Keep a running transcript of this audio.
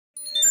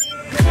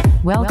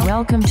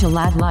Welcome to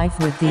Lab Life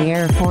with the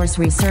Air Force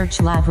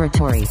Research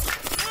Laboratory.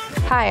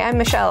 Hi, I'm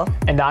Michelle.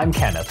 And I'm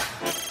Kenneth.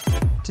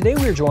 Today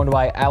we are joined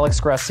by Alex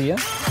Garcia,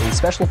 a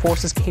Special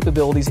Forces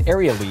Capabilities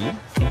Area Lead,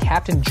 and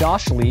Captain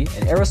Josh Lee,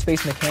 an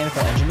Aerospace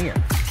Mechanical Engineer.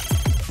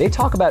 They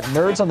talk about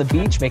nerds on the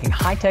beach making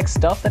high-tech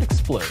stuff that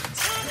explodes.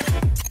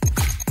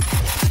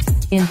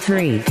 In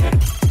 3,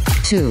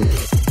 2,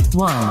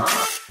 1.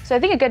 So I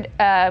think a good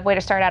way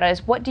to start out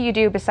is, what do you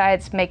do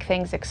besides make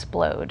things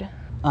explode?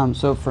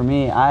 So for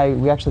me,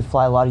 we actually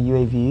fly a lot of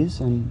UAVs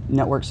and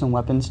network some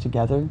weapons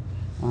together.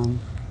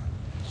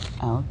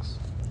 Alex?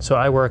 So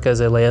I work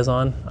as a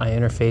liaison. I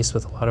interface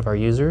with a lot of our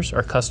users,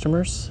 our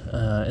customers,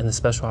 in the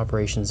special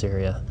operations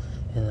area.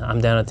 And I'm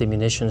down at the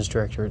munitions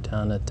directorate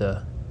down at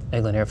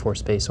Eglin Air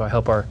Force Base. So I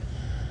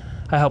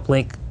help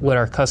link what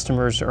our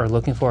customers are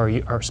looking for,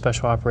 our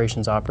special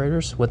operations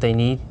operators, what they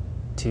need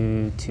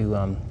to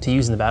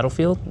use in the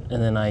battlefield, and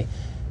then I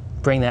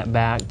bring that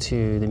back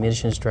to the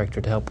munitions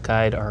director to help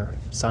guide our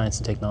science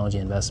and technology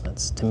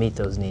investments to meet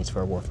those needs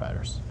for our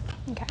warfighters.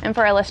 Okay. And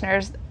for our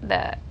listeners,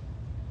 the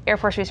Air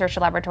Force Research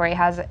Laboratory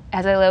has a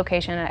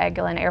location at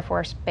Eglin Air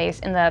Force Base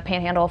in the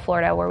Panhandle of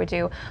Florida, where we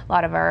do a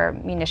lot of our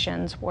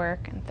munitions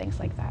work and things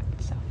like that.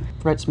 So.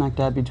 Right smack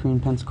dab between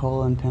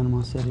Pensacola and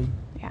Panama City.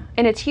 Yeah,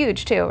 and it's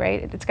huge too,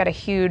 right? It's got a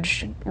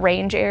huge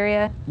range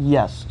area.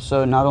 Yes,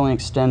 so it not only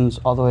extends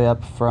all the way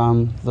up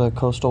from the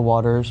coastal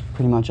waters,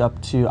 pretty much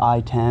up to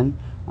I-10,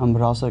 but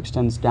it also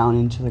extends down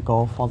into the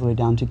Gulf, all the way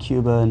down to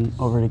Cuba and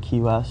over to Key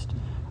West.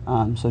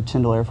 So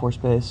Tyndall Air Force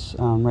Base,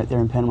 right there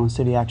in Panama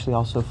City, actually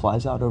also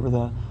flies out over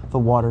the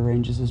water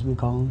ranges, as we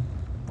call them.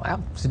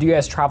 Wow. So do you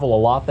guys travel a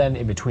lot then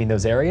in between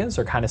those areas,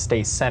 or kind of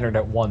stay centered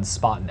at one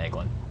spot in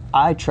Eglin?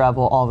 I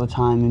travel all the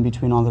time in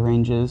between all the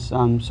ranges.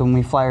 So when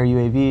we fly our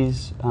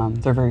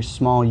UAVs, they're very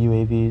small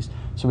UAVs,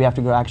 so we have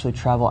to go actually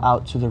travel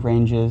out to the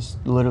ranges,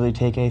 literally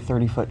take a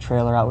 30-foot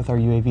trailer out with our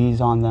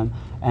UAVs on them,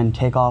 and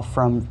take off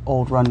from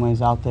old runways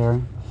out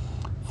there.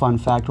 Fun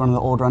fact, one of the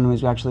old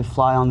runways we actually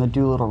fly on, the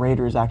Doolittle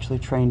Raider is actually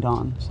trained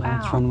on. So wow.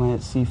 It's runway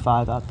at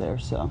C5 out there,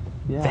 so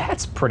yeah.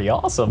 That's pretty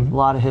awesome. A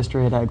lot of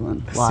history at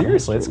Eglin.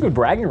 Seriously, it's good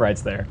bragging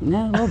rights there.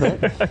 Yeah, a little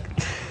bit.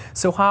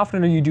 So how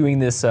often are you doing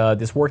this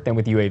work then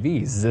with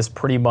UAVs? Is this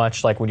pretty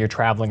much like when you're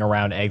traveling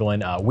around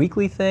Eglin a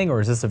weekly thing, or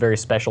is this a very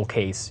special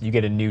case? You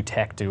get a new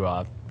tech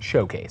to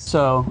showcase?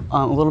 So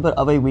a little bit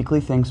of a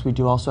weekly thing. So we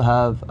do also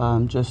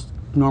have just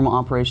normal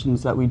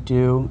operations that we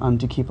do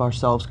to keep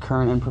ourselves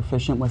current and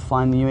proficient with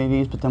flying the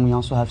UAVs, but then we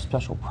also have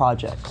special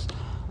projects.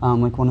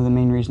 Like one of the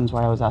main reasons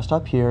why I was asked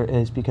up here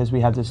is because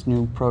we have this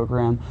new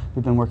program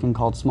we've been working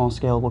called Small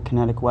Scalable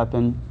Kinetic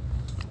Weapon.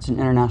 It's an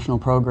international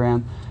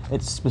program.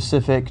 It's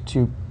specific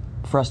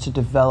for us to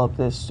develop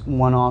this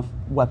one-off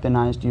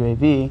weaponized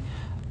UAV.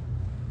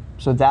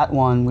 So that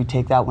one, we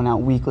take that one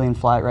out weekly and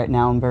fly it right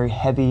now. I'm very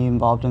heavy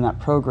involved in that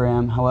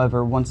program.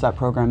 However, once that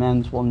program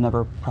ends, we'll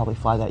never probably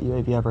fly that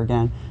UAV ever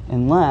again,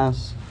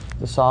 unless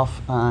the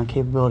soft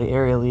capability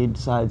area lead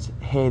decides,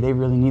 hey, they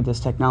really need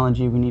this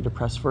technology, we need to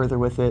press further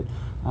with it,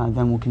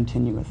 then we'll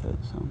continue with it.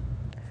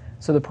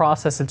 So the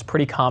process, it's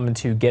pretty common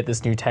to get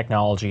this new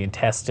technology and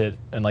test it,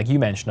 and like you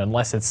mentioned,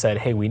 unless it's said,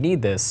 hey, we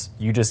need this,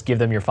 you just give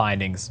them your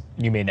findings,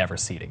 you may never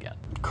see it again.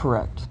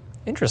 Correct.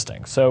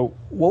 Interesting. So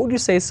what would you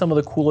say is some of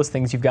the coolest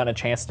things you've gotten a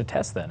chance to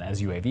test then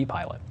as UAV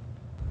pilot?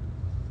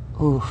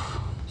 Oof.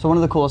 So one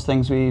of the coolest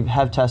things we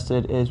have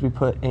tested is we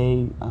put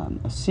a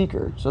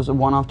seeker. So it's a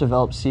one-off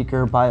developed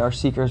seeker by our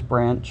seekers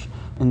branch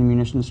in the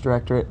munitions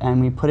directorate, and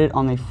we put it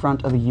on the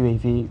front of a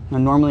UAV. Now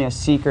normally a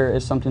seeker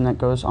is something that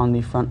goes on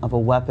the front of a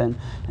weapon,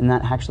 and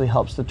that actually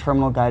helps the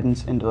terminal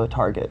guidance into the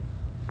target.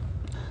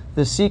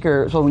 The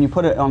seeker, so when you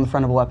put it on the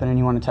front of a weapon and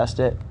you want to test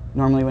it,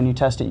 normally when you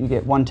test it you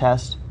get one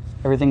test,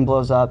 everything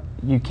blows up,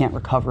 you can't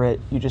recover it,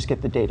 you just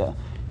get the data.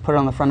 Put it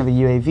on the front of a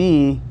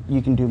UAV,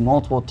 you can do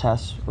multiple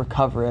tests,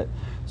 recover it.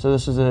 So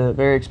this is a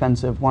very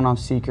expensive one-off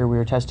seeker. We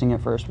were testing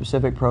it for a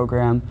specific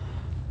program,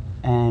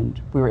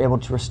 and we were able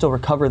to still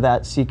recover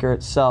that seeker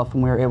itself,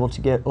 and we were able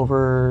to get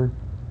over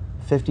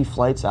 50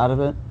 flights out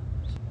of it.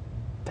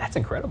 That's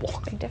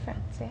incredible. Big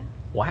difference, yeah.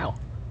 Wow.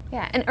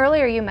 Yeah, and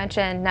earlier you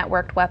mentioned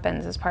networked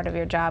weapons as part of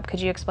your job. Could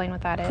you explain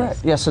what that is?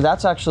 Correct. Yeah, so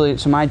that's actually,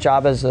 so my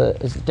job as a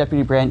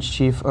Deputy Branch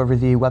Chief over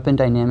the Weapon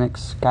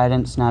Dynamics,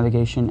 Guidance,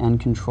 Navigation, and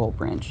Control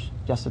Branch.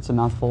 Yes, it's a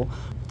mouthful.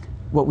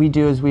 What we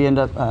do is we end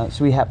up,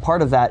 so we have,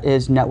 part of that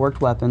is networked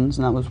weapons,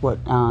 and that was what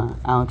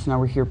Alex and I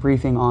were here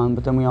briefing on,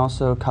 but then we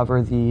also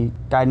cover the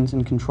guidance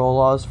and control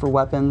laws for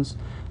weapons,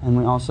 and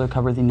we also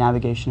cover the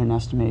navigation and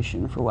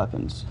estimation for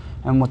weapons.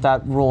 And what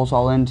that rolls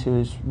all into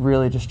is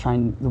really just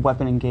trying the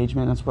weapon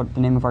engagement. That's what the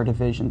name of our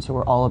division. So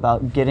we're all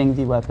about getting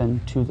the weapon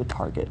to the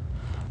target.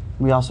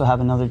 We also have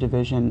another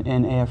division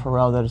in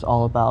AFRL that is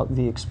all about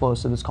the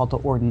explosive. It's called the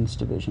Ordnance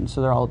Division.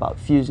 So they're all about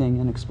fusing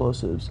and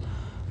explosives.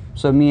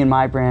 So me and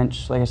my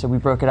branch, like I said, we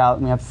broke it out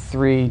and we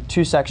have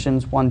two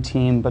sections, one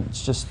team, but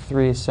it's just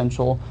three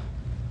essential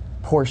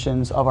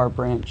portions of our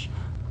branch.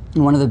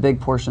 And one of the big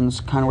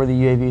portions, kind of where the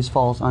UAVs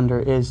falls under,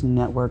 is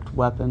networked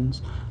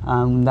weapons.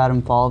 That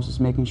involves is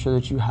making sure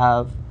that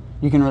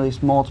you can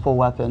release multiple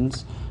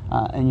weapons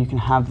and you can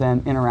have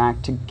them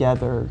interact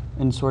together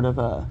in sort of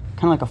a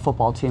kind of like a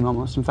football team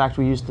almost. In fact,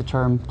 we use the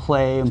term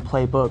play and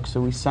playbook,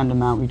 so we send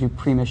them out, we do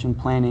pre-mission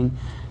planning,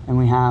 and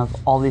we have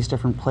all these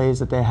different plays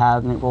that they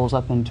have, and it rolls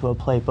up into a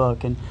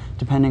playbook, and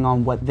depending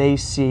on what they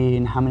see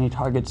and how many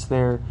targets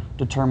they're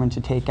determined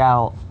to take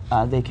out,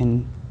 they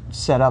can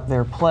set up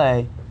their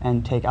play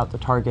and take out the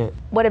target.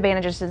 What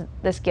advantages does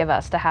this give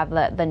us to have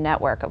the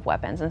network of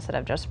weapons instead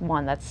of just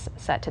one that's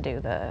set to do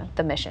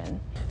the mission?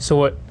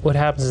 So what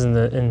happens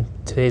in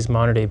today's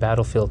modern day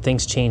battlefield,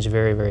 things change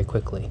very, very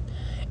quickly.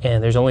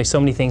 And there's only so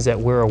many things that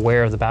we're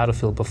aware of the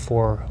battlefield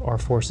before our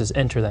forces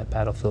enter that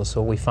battlefield.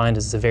 So what we find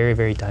is it's a very,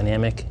 very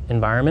dynamic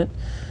environment.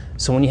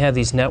 So when you have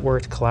these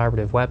networked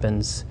collaborative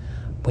weapons,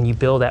 when you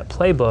build that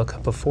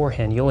playbook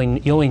beforehand, you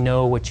only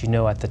know what you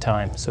know at the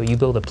time. So you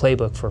build a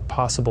playbook for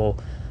possible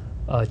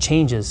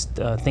changes,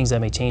 things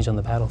that may change on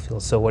the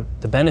battlefield. So what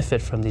the benefit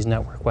from these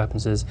network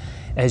weapons is,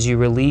 as you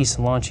release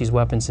and launch these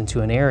weapons into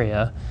an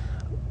area,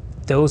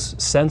 those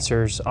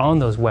sensors on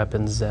those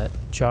weapons that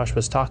Josh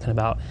was talking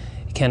about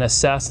can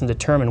assess and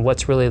determine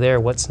what's really there,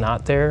 what's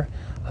not there.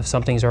 If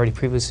something's already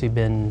previously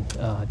been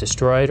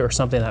destroyed or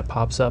something that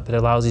pops up, it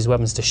allows these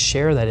weapons to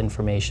share that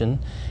information.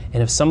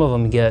 And if some of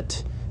them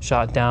get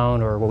shot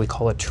down or what we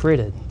call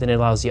attrited, then it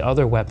allows the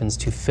other weapons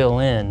to fill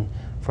in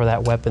for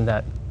that weapon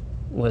that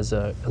was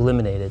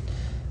eliminated.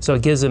 So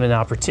it gives them an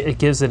opportunity, it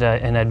gives it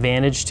an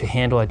advantage to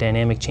handle a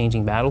dynamic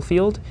changing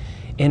battlefield,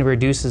 and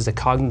reduces the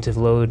cognitive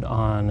load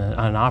on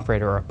an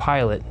operator or a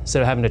pilot.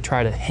 Instead of having to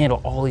try to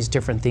handle all these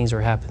different things that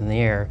are happening in the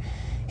air,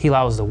 he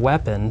allows the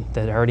weapon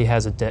that already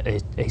has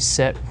a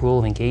set rule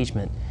of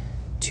engagement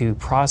to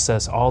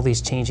process all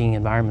these changing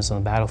environments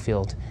on the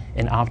battlefield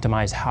and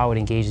optimize how it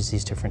engages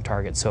these different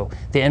targets. So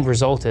the end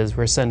result is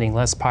we're sending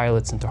less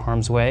pilots into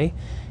harm's way,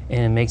 and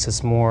it makes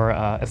us more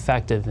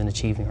effective in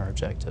achieving our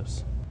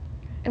objectives.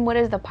 And what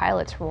is the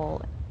pilot's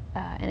role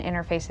in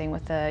interfacing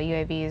with the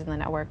UAVs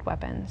and the networked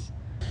weapons?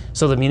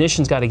 So the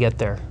munition's got to get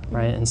there,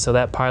 right? And so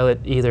that pilot,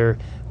 either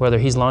whether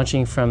he's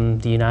launching from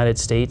the United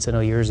States, I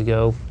know years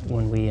ago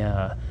when we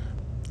had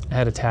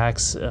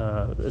attacks,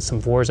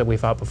 some wars that we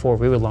fought before,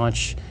 we would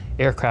launch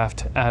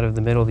aircraft out of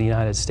the middle of the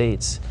United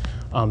States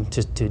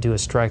to do a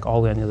strike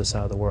all the way on the other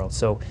side of the world.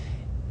 So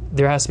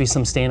there has to be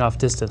some standoff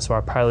distance, so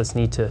our pilots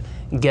need to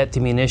get the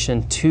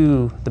munition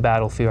to the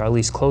battlefield, or at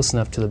least close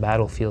enough to the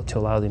battlefield to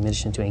allow the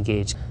munition to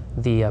engage.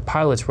 The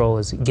pilot's role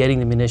is getting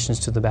the munitions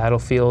to the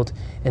battlefield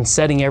and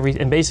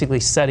basically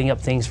setting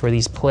up things for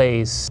these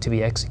plays to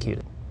be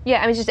executed. Yeah,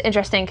 I mean, it's just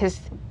interesting because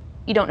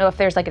you don't know if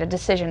there's like a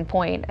decision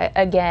point,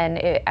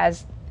 again,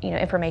 as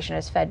information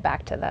is fed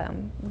back to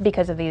them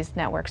because of these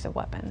networks of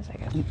weapons, I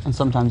guess. And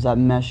sometimes that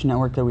mesh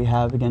network that we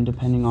have, again,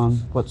 depending on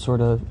what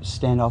sort of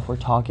standoff we're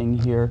talking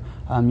here,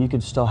 you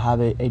could still have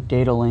a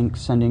data link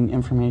sending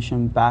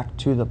information back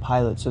to the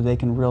pilot so they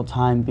can real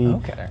time be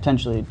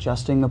potentially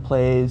adjusting the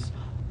plays.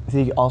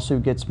 He also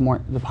gets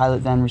more, the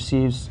pilot then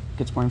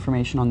gets more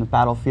information on the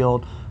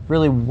battlefield,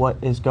 really what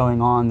is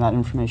going on. That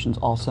information is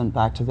all sent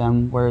back to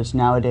them, whereas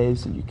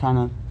nowadays you kind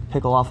of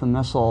pickle off a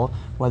missile,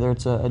 whether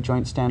it's a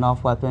joint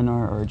standoff weapon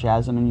or a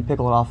JASM, and you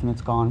pickle it off and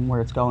it's gone.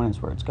 Where it's going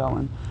is where it's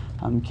going.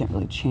 You can't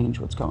really change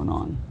what's going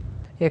on.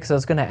 Yeah, because I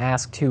was going to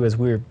ask too, as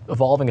we're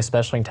evolving,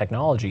 especially in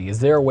technology, is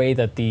there a way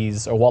that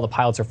these, or while the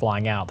pilots are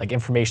flying out, like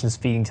information is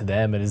feeding to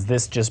them, and is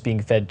this just being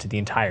fed to the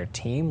entire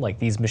team? Like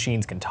these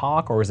machines can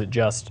talk, or is it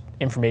just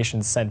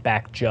information sent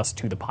back just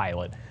to the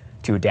pilot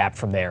to adapt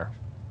from there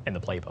in the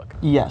playbook?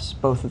 Yes,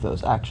 both of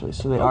those actually.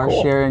 So they are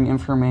sharing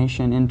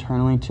information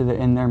internally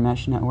in their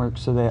mesh network,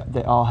 so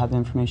they all have the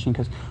information,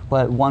 because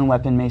what one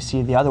weapon may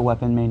see, the other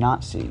weapon may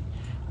not see.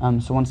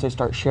 So once they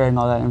start sharing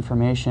all that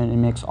information, it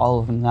makes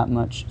all of them that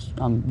much,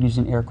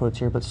 using air quotes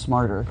here, but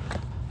smarter.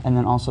 And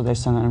then also they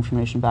send that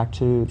information back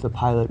to the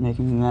pilot,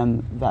 making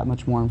them that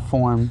much more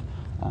informed.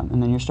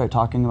 And then you start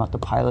talking about the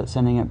pilot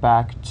sending it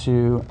back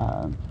to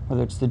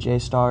whether it's the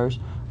J-Stars,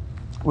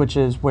 which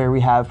is where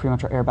we have pretty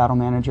much our air battle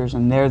managers,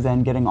 and they're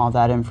then getting all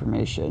that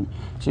information.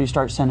 So you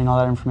start sending all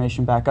that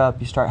information back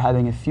up, you start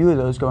having a few of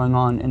those going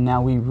on, and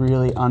now we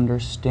really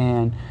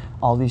understand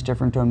all these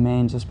different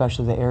domains,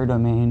 especially the air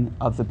domain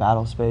of the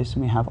battle space,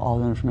 and we have all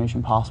the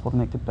information possible to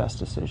make the best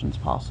decisions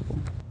possible.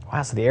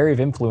 Wow, so the area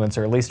of influence,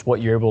 or at least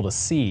what you're able to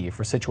see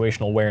for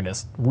situational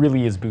awareness,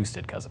 really is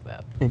boosted because of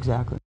that.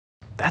 Exactly.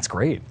 That's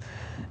great.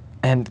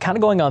 And kind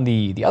of going on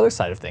the other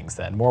side of things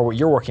then, more what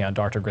you're working on,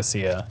 Dr.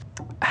 Garcia,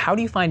 how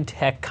do you find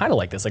tech kind of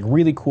like this, like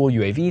really cool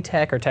UAV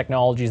tech or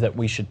technologies that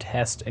we should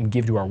test and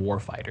give to our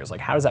warfighters? Like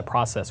how does that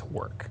process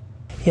work?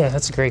 Yeah,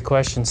 that's a great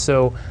question.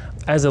 So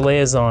as a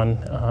liaison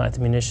at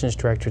the Munitions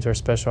Director to our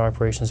Special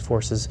Operations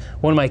Forces,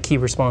 one of my key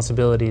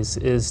responsibilities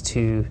is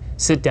to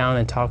sit down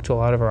and talk to a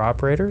lot of our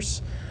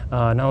operators,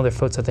 not only the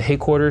folks at the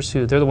headquarters,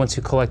 they're the ones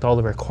who collect all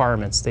the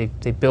requirements. They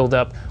build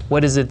up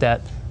what is it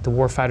that the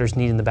warfighters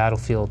need in the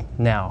battlefield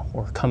now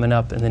or coming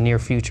up in the near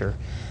future.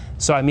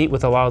 So I meet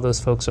with a lot of those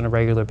folks on a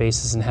regular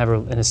basis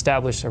and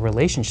establish a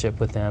relationship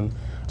with them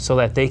so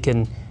that they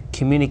can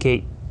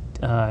communicate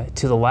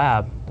to the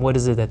lab what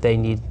is it that they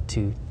need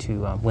to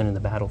win in the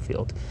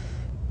battlefield.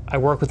 I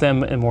work with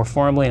them and more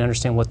formally and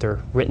understand what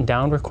their written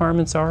down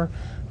requirements are.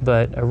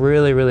 But a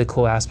really, really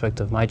cool aspect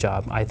of my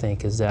job, I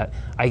think, is that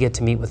I get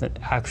to meet with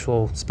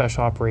actual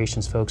special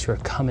operations folks who are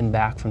coming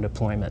back from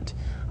deployment.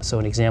 So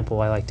an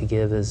example I like to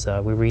give is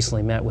we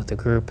recently met with a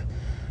group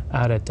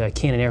out at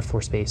Cannon Air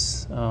Force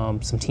Base, some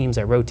teams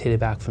that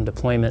rotated back from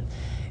deployment.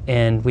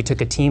 And we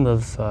took a team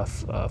of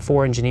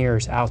 4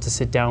 engineers out to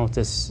sit down with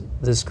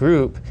this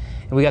group,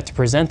 and we got to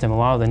present them a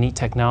lot of the neat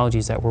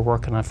technologies that we're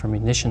working on from a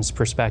munitions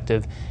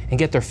perspective and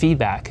get their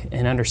feedback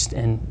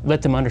and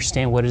let them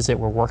understand what it is that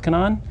we're working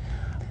on.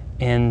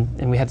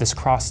 And we had this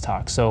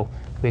crosstalk. So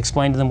we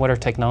explained to them what our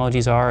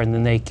technologies are, and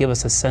then they give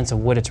us a sense of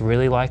what it's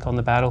really like on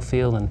the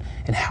battlefield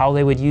and how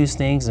they would use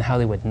things and how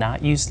they would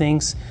not use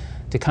things,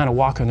 to kind of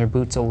walk in their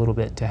boots a little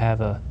bit to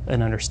have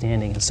an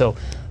understanding. And so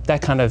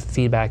that kind of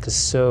feedback is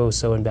so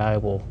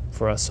invaluable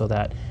for us, so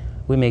that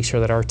we make sure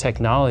that our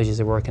technologies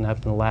that we're working up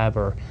in the lab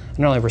are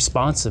not only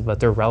responsive,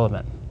 but they're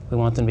relevant. We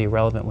want them to be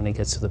relevant when it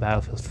gets to the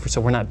battlefield. So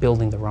we're not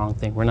building the wrong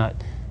thing. We're not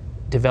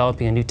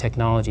developing a new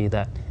technology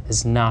that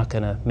is not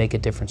going to make a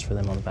difference for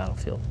them on the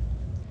battlefield.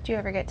 Do you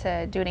ever get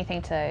to do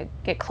anything to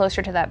get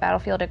closer to that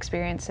battlefield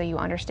experience so you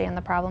understand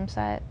the problem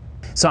set?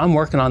 So I'm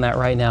working on that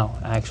right now,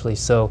 actually.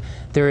 So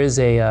there is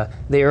the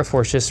Air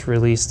Force just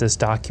released this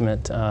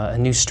document, a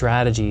new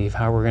strategy of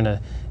how we're going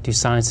to do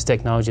science and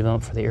technology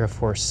development for the Air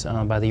Force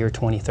by the year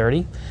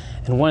 2030.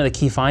 And one of the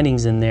key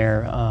findings in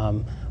there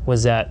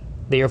was that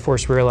the Air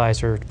Force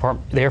realized,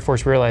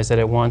 that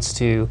it wants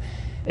to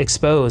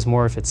expose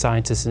more of its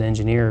scientists and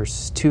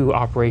engineers to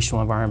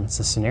operational environments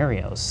and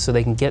scenarios, so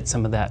they can get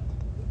some of that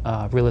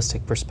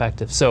realistic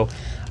perspective. So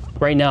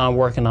right now I'm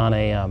working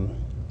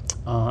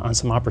on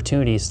some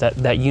opportunities.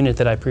 That unit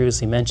that I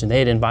previously mentioned, they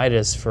had invited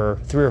us for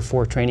 3 or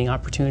 4 training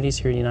opportunities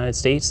here in the United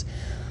States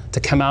to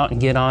come out and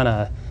get on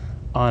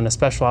a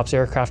special ops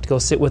aircraft to go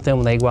sit with them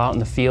when they go out in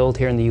the field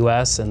here in the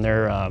U.S. and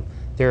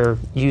they're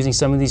using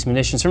some of these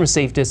munitions from a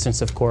safe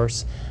distance, of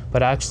course,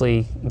 but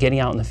actually getting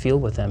out in the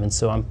field with them. And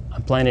so I'm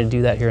planning to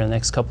do that here in the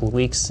next couple of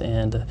weeks.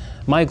 And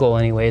my goal,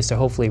 anyway, is to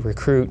hopefully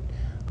recruit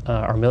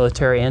our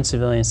military and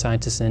civilian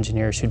scientists and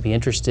engineers who'd be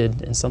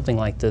interested in something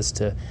like this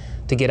to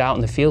get out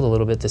in the field a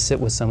little bit, to sit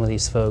with some of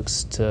these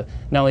folks, to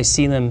not only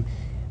see them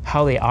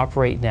how they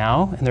operate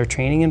now in their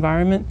training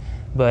environment,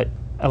 but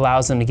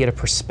allows them to get a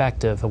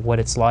perspective of what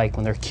it's like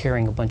when they're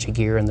carrying a bunch of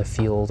gear in the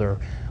field, or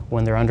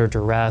when they're under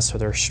duress, or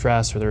they're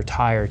stressed, or they're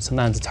tired.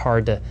 Sometimes it's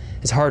hard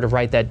to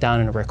write that down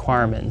in a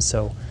requirement. And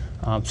so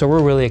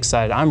we're really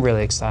excited. I'm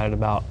really excited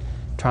about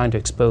trying to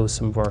expose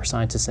some of our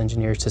scientists and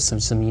engineers to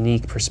some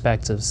unique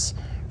perspectives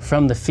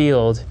from the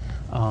field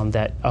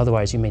that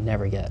otherwise you may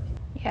never get.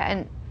 Yeah,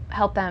 and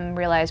help them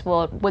realize,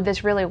 well, would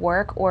this really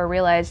work, or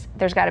realize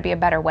there's got to be a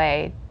better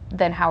way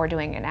than how we're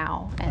doing it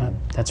now, and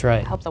that's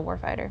right. Help the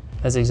warfighter.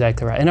 That's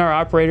exactly right. And our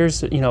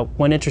operators,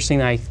 one interesting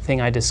thing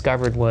I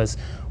discovered was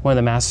one of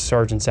the master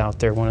sergeants out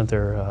there, one of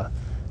their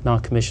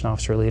non-commissioned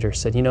officer leaders,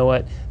 said, you know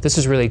what, this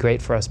is really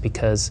great for us,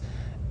 because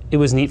it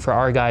was neat for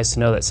our guys to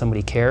know that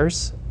somebody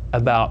cares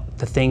about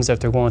the things that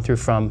they're going through,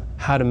 from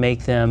how to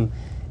make them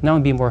not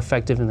only be more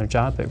effective in their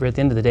job, but at the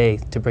end of the day,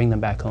 to bring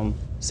them back home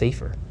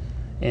safer.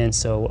 And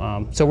so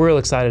we're real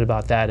excited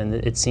about that, and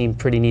it seemed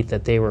pretty neat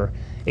that they were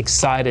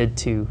excited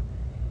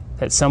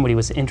that somebody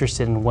was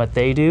interested in what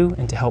they do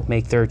and to help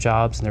make their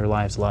jobs and their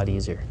lives a lot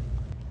easier.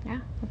 Yeah,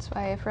 that's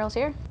why Pharrell's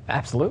here.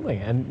 Absolutely.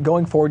 And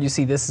going forward, you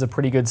see this is a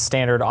pretty good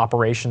standard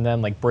operation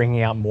then, like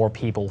bringing out more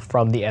people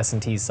from the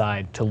S&T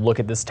side to look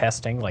at this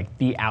testing, like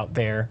be out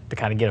there to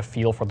kind of get a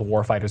feel for the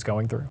warfighters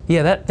going through.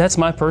 Yeah, that's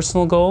my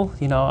personal goal.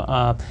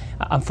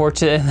 I'm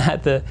fortunate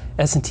that the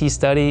S&T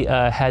study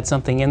had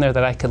something in there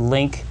that I could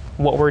link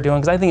what we're doing,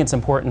 because I think it's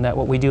important that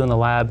what we do in the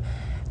lab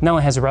not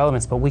only has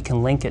relevance, but we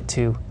can link it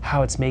to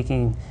how it's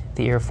making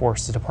the Air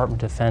Force, the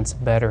Department of Defense,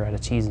 better at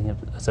achieving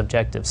its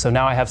objectives. So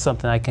now I have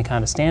something I can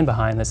kind of stand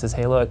behind that says,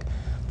 hey, look,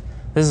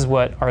 this is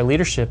what our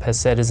leadership has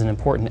said is an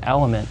important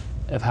element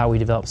of how we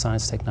develop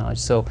science and technology.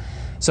 So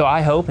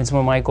I hope, and some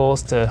of my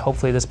goals, to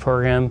hopefully this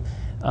program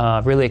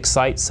really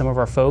excite some of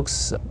our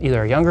folks, either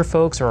our younger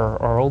folks or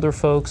our older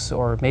folks,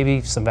 or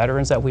maybe some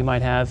veterans that we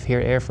might have here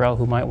at AFRL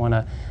who might want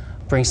to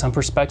bring some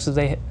perspectives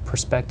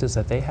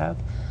that they have.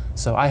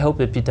 So I hope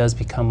it does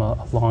become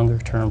a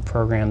longer-term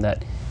program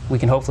that we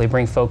can hopefully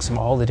bring folks from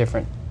all the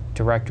different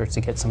directorates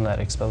to get some of that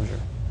exposure.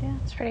 Yeah,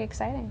 it's pretty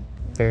exciting.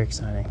 Very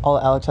exciting. All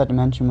Alex had to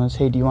mention was,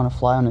 hey, do you want to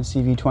fly on a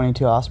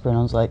CV-22 Osprey? And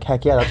I was like,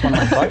 heck yeah, that's one of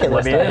my bucket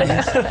list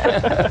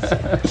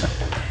items.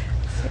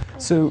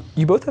 So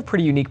you both have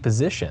pretty unique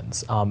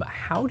positions.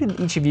 How did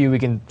each of you, we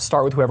can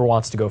start with whoever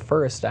wants to go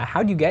first,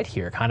 how did you get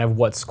here? Kind of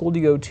what school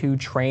did you go to,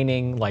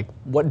 training, like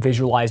what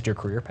visualized your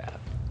career path?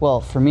 Well,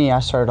 for me,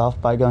 I started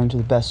off by going to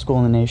the best school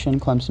in the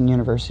nation, Clemson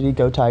University.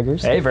 Go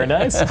Tigers. Hey, very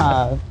nice.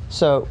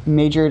 So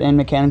majored in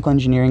mechanical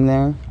engineering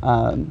there.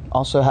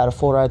 Also had a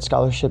full ride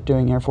scholarship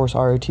doing Air Force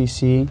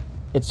ROTC.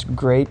 It's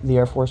great. The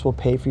Air Force will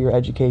pay for your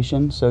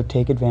education, so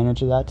take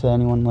advantage of that to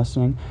anyone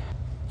listening.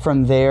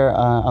 From there,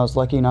 I was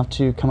lucky enough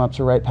to come up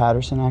to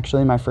Wright-Patterson,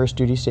 actually, my first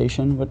duty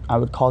station, what I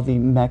would call the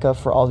mecca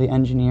for all the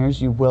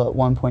engineers. You will at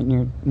one point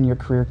in your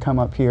career come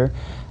up here.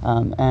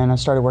 And I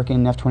started working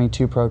in the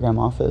F-22 program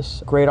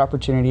office. Great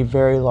opportunity,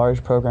 very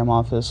large program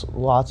office,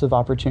 lots of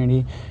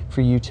opportunity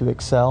for you to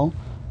excel,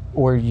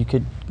 or you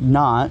could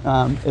not.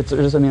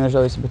 There's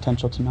always the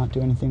potential to not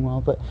do anything well.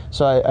 But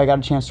so I got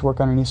a chance to work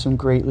underneath some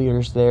great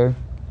leaders there.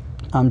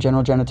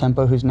 General Jenna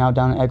Tempo, who's now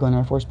down at Eglin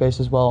Air Force Base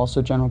as well,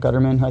 also General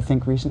Gutterman, who I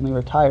think recently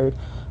retired.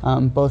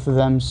 Both of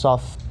them saw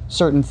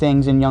certain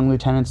things in young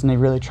lieutenants, and they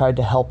really tried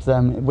to help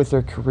them with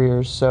their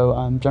careers.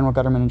 So General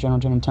Gutterman and General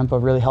Jenna Tempo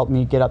really helped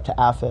me get up to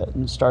AFIT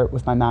and start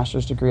with my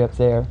master's degree up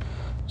there.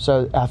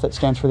 So AFIT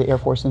stands for the Air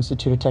Force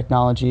Institute of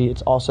Technology.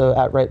 It's also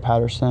at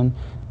Wright-Patterson.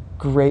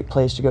 Great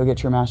place to go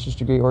get your master's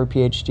degree or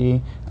PhD.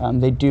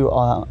 They do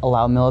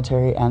allow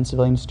military and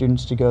civilian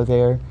students to go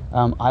there.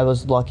 I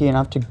was lucky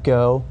enough to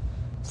go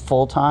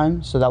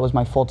full-time, so that was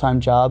my full-time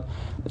job.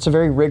 It's a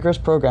very rigorous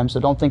program, so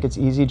don't think it's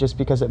easy just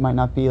because it might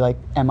not be like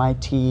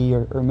MIT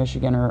or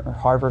Michigan or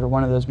Harvard or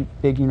one of those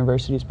big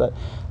universities, but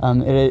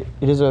it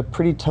is a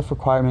pretty tough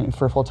requirement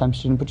for a full-time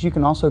student. But you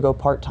can also go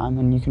part-time,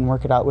 and you can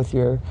work it out with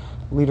your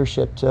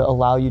leadership to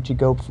allow you to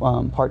go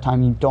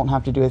part-time. You don't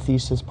have to do a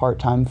thesis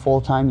part-time.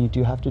 Full-time, you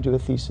do have to do a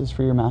thesis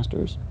for your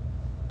master's.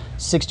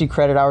 60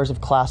 credit hours of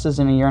classes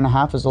in a year and a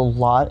half is a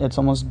lot. It's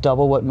almost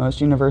double what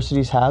most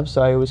universities have,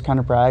 so I always kind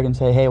of brag and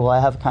say, hey, well, I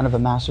have kind of a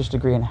master's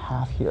degree and a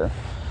half here.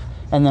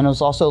 And then it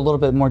was also a little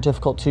bit more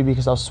difficult too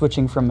because I was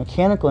switching from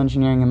mechanical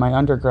engineering in my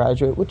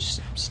undergraduate, which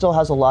still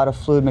has a lot of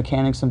fluid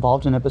mechanics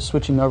involved in it, but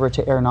switching over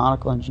to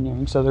aeronautical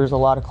engineering. So there's a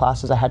lot of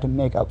classes I had to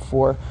make up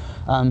for.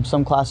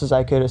 Some classes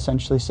I could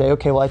essentially say,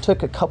 okay, well, I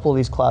took a couple of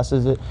these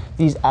classes.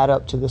 These add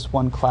up to this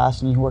one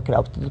class, and you work it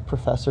out with the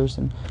professors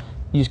and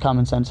use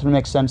common sense. If it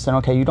makes sense, then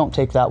okay, you don't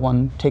take that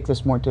one, take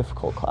this more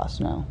difficult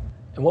class now.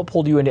 And what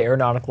pulled you into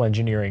aeronautical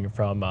engineering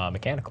from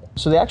mechanical?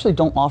 So they actually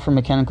don't offer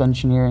mechanical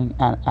engineering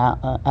at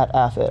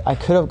AFIT. I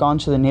could have gone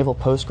to the Naval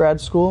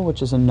Postgrad School,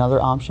 which is another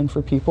option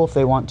for people if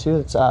they want to.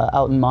 It's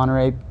out in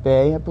Monterey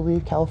Bay, I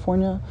believe,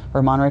 California,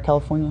 or Monterey,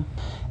 California.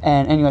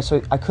 And anyway,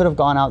 so I could have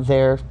gone out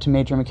there to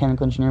major in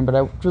mechanical engineering, but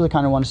I really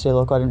kind of want to stay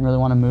local. I didn't really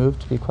want to move,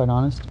 to be quite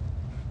honest.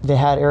 They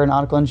had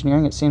aeronautical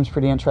engineering. It seems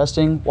pretty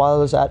interesting. While I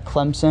was at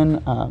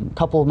Clemson, a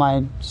couple of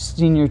my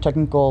senior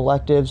technical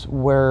electives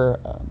were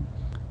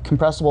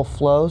compressible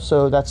flow,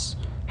 so that's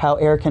how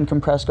air can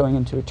compress going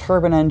into a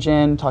turbine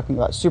engine, talking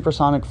about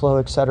supersonic flow,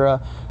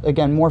 etc.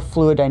 Again, more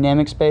fluid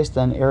dynamics based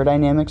than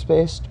aerodynamics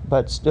based,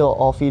 but still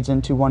all feeds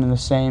into one and the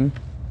same.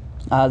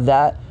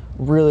 That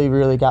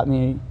really got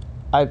me.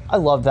 I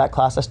love that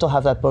class. I still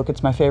have that book.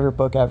 It's my favorite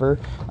book ever.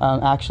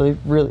 Actually,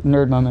 really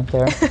nerd moment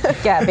there.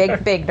 Yeah,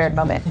 big nerd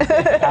moment.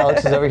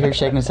 Alex is over here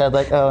shaking his head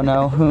like, oh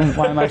no,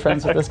 why am I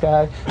friends with this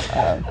guy?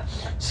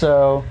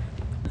 So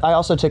I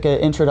also took an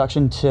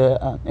introduction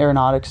to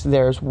aeronautics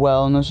there as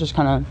well, and it was just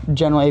kind of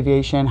general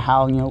aviation,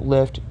 how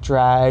lift,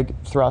 drag,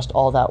 thrust,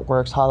 all that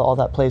works, how all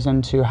that plays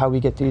into how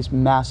we get these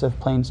massive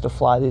planes to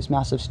fly, these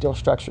massive steel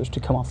structures to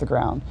come off the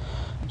ground.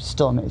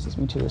 Still amazes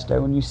me to this day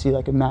when you see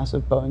like a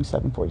massive Boeing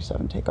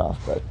 747 take off.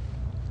 But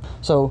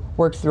so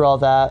worked through all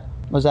that,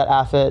 was at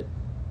AFIT,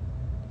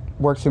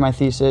 worked through my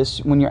thesis.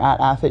 When you're at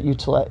AFIT, you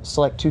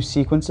select two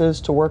sequences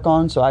to work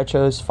on. So I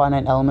chose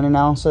finite element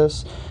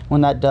analysis.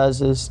 What that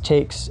does is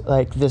takes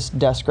like this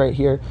desk right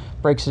here,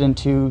 breaks it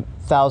into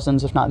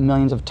thousands, if not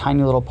millions of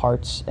tiny little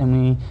parts, and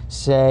we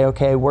say,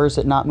 okay, where is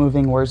it not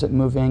moving, where is it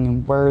moving,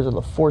 and where are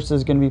the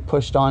forces going to be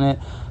pushed on it,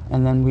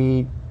 and then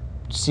we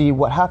see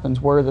what happens.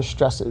 Where are the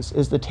stresses?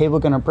 Is the table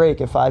going to break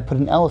if I put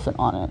an elephant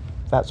on it?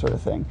 That sort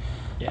of thing.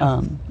 Yeah.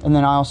 And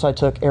then I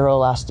took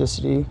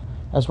aeroelasticity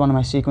as one of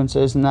my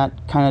sequences, and that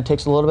kind of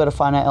takes a little bit of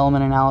finite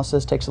element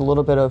analysis, takes a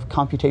little bit of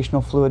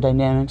computational fluid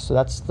dynamics, so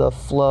that's the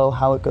flow,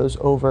 how it goes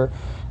over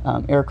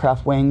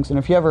aircraft wings. And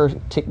if you ever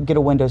get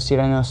a window seat,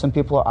 I know some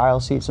people are aisle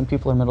seats, some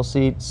people are middle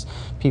seats.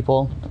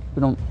 People,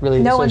 we don't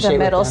really no one's a associate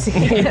middle with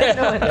them. seat.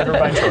 Never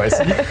by choice.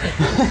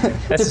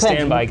 That's a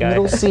standby guy.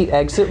 Middle seat,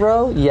 exit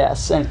row,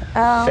 yes. And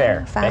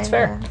fair. Fine, That's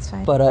fair. Yeah, that's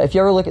fine. but if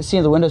you ever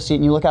seeing the window seat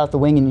and you look out the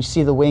wing and you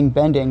see the wing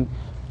bending,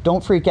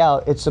 don't freak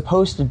out. It's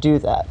supposed to do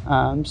that.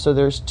 So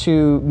there's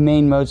two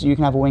main modes. You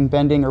can have a wing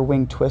bending or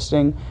wing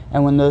twisting,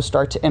 and when those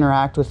start to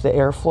interact with the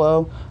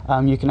airflow,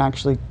 you can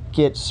actually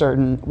get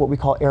certain what we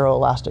call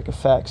aeroelastic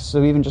effects.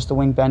 So even just the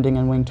wing bending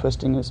and wing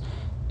twisting is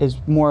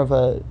more of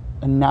a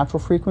natural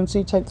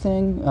frequency type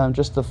thing,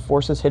 just the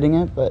forces hitting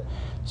it. But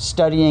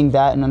studying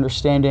that and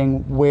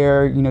understanding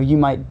where you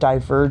might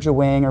diverge a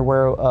wing or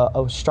where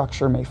a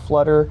structure may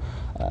flutter,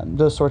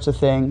 those sorts of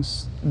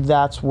things,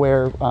 that's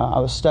where I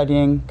was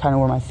studying, kind of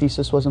where my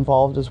thesis was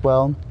involved as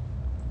well.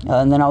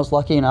 And then I was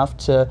lucky enough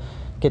to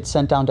get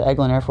sent down to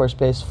Eglin Air Force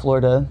Base,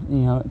 Florida,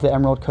 the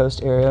Emerald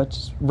Coast area.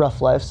 It's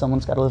rough life.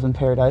 Someone's got to live in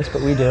paradise,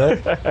 but we do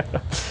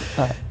it.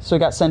 So I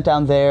got sent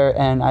down there,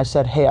 and I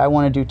said, hey, I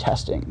want to do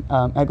testing.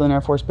 Eglin Air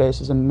Force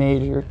Base is a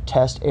major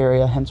test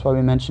area, hence why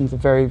we mentioned the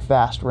very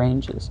vast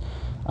ranges.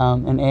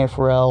 And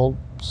AFRL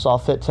saw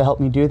fit to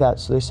help me do that.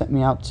 So they sent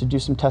me out to do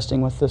some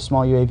testing with the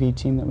small UAV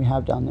team that we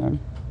have down there.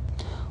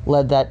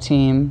 Led that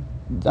team,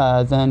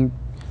 then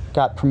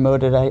got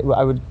promoted.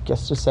 I would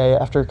guess to say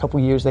after a couple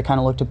years, they kind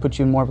of look to put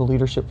you in more of a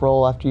leadership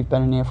role. After you've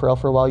been in AFRL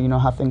for a while, you know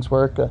how things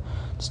work.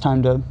 It's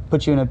time to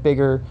put you in a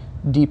bigger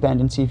deep end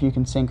and see if you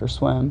can sink or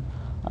swim.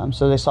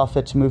 So they saw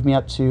fit to move me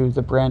up to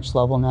the branch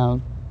level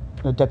now,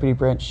 the deputy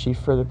branch chief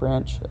for the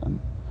branch.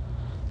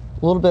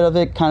 A little bit of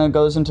it kind of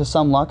goes into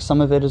some luck.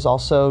 Some of it is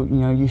also,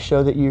 you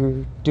show that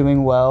you're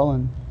doing well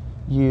and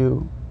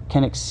you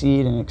can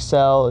exceed and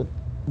excel.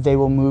 They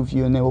will move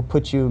you and they will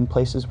put you in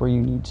places where you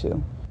need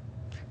to.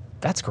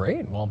 That's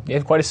great. Well, you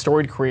have quite a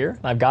storied career.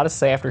 I've got to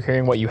say, after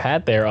hearing what you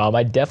had there,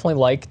 I'd definitely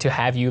like to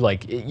have you,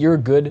 you're a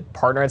good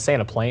partner, I'd say,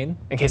 in a plane.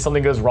 In case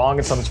something goes wrong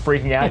and someone's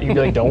freaking out, you can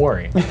be like, don't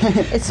worry.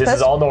 This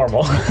is all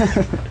normal.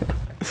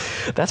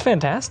 That's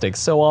fantastic.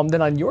 So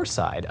then on your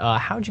side,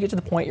 how did you get to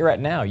the point you're at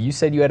now? You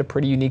said you had a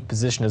pretty unique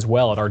position as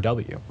well at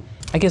RW.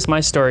 I guess my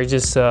story,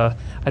 just I'd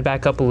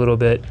back up a little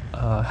bit,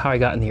 how I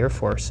got in the Air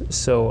Force.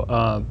 So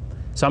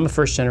I'm a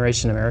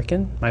first-generation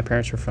American. My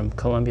parents were from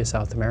Colombia,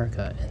 South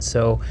America, and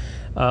so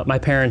my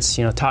parents,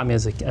 taught me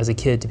as a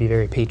kid to be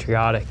very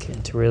patriotic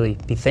and to really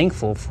be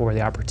thankful for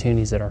the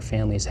opportunities that our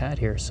families had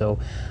here. So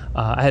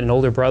I had an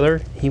older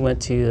brother. He went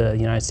to the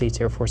United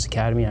States Air Force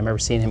Academy. I remember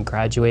seeing him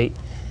graduate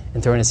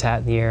and throwing his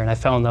hat in the air, and I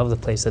fell in love with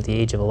the place at the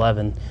age of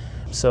 11.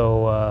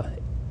 So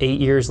 7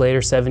 years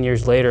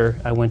later,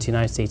 I went to the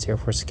United States Air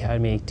Force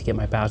Academy to get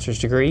my bachelor's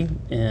degree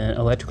in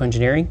electrical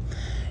engineering,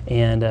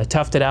 and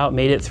toughed it out,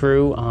 made it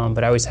through,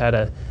 but I always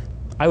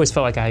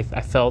felt like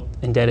I felt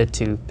indebted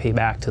to pay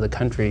back to the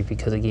country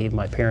because it gave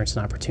my parents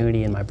an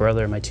opportunity and my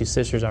brother and my two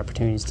sisters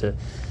opportunities to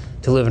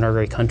live in our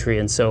great country.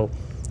 And so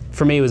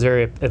for me, it was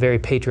a very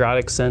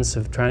patriotic sense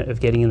of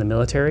getting in the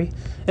military.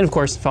 And of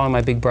course, following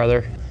my big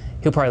brother.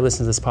 He'll probably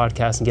listen to this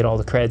podcast and get all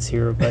the creds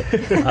here, but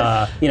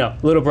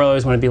little brother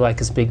always want to be like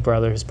his big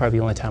brother. It's probably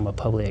the only time I'll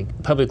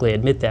publicly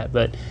admit that.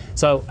 But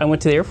so I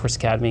went to the Air Force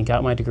Academy and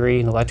got my degree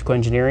in electrical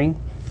engineering.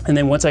 And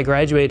then once I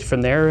graduated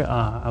from there,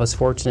 I was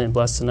fortunate and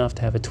blessed enough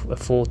to have a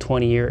full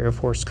 20-year Air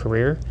Force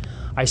career.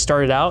 I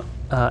started out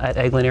at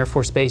Eglin Air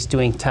Force Base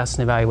doing test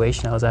and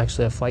evaluation. I was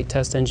actually a flight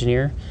test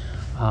engineer,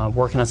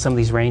 working on some of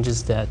these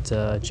ranges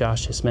that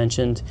Josh just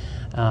mentioned.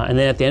 And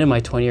then at the end of my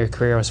 20-year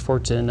career, I was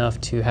fortunate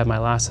enough to have my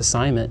last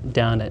assignment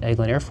down at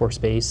Eglin Air Force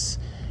Base,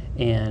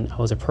 and I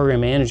was a program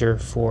manager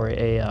for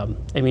a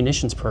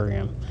munitions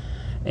program.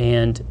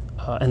 And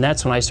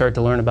that's when I started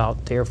to learn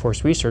about the Air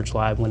Force Research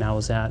Lab when I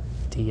was at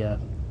the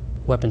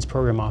Weapons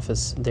Program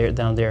Office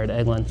down there at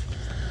Eglin.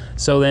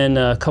 So then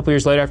a couple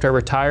years later after I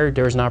retired,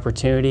 there was an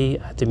opportunity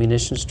at the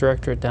Munitions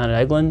Directorate down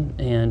at Eglin,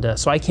 and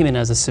so I came in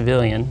as a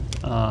civilian,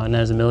 not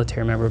as a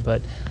military member,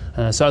 but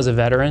so I was a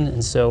veteran,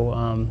 and so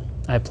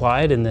I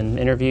applied and then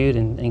interviewed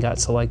and got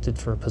selected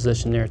for a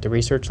position there at the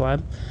Research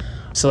Lab.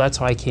 So that's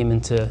how I came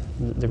into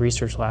the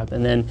Research Lab.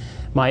 And then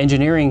my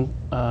engineering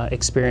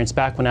experience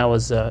back when I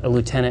was a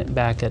lieutenant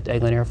back at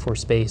Eglin Air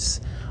Force Base,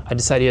 I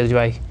decided, do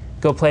I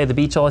go play at the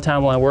beach all the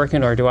time while I'm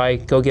working, or do I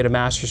go get a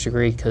master's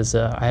degree? Because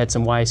I had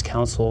some wise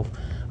counsel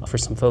for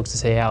some folks to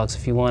say, Alex,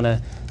 if you want to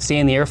stay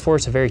in the Air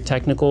Force, a very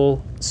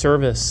technical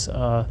service,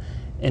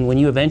 and when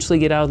you eventually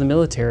get out of the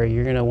military,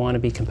 you're going to want to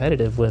be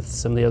competitive with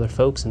some of the other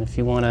folks. And if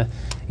you want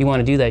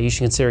to do that, you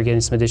should consider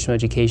getting some additional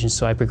education.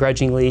 So I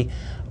begrudgingly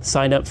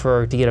signed up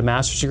to get a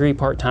master's degree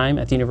part-time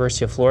at the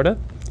University of Florida,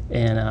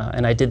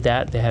 and I did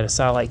that. They had a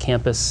satellite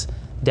campus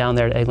down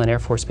there at Eglin Air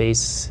Force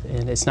Base,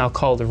 and it's now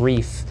called the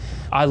Reef.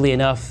 Oddly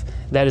enough,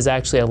 that is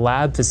actually a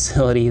lab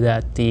facility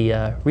that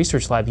the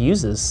Research Lab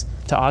uses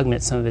to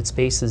augment some of its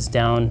bases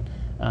down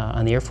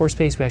on the Air Force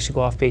Base. We actually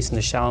go off base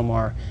into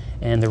Shalimar,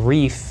 and the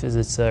Reef is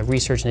its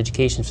research and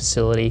education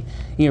facility.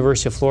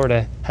 University of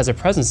Florida has a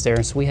presence there,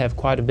 and so we have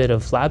quite a bit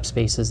of lab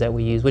spaces that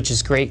we use, which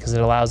is great because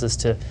it allows us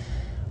to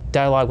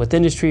dialogue with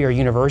industry or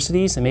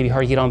universities, and maybe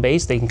hard to get on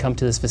base, they can come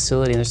to this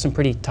facility, and there's some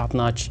pretty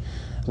top-notch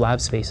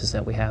lab spaces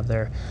that we have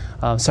there.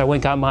 So I went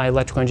and got my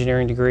electrical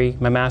engineering degree,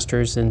 my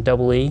master's in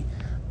EE,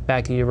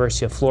 back at the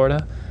University of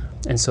Florida,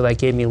 and so that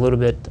gave me a little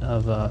bit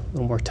of a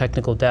little more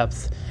technical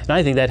depth. And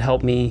I think that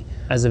helped me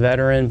as a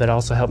veteran, but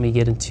also helped me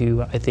get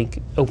into, I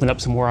think, open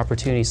up some more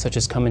opportunities, such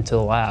as coming to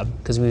the lab,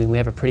 because we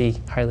have a pretty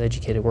highly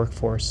educated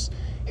workforce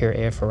here at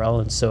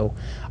AFRL, and so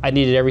I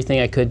needed everything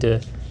I could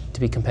to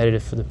be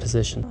competitive for the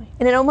position.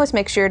 And it almost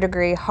makes your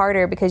degree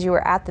harder because you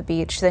were at the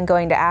beach than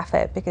going to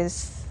AFIT,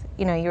 because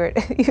you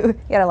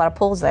had a lot of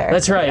pools there.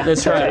 That's right.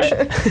 That's right.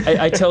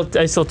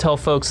 I still tell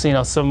folks, some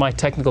of my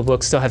technical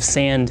books still have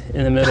sand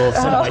in the middle of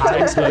some of my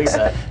textbooks.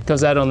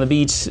 Goes out on the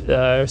beach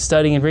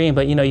studying and reading,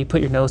 but you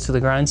put your nose to the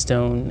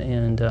grindstone,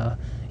 and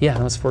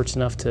I was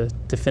fortunate enough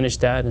to finish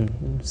that, and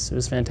it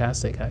was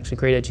fantastic. Actually,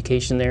 great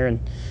education there. And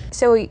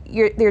so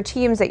your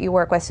teams that you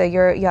work with, so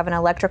you have an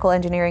electrical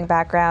engineering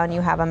background,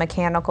 you have a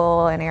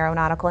mechanical and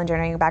aeronautical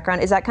engineering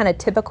background. Is that kind of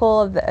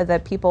typical of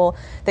the people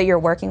that you're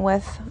working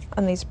with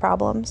on these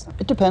problems?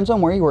 It depends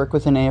on where you work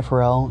within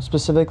AFRL.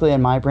 Specifically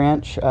in my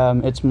branch,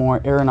 it's more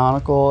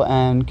aeronautical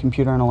and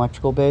computer and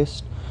electrical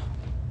based.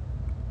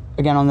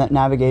 again, on that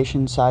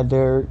navigation side,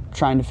 they're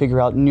trying to figure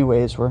out new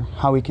ways where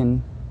how we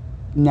can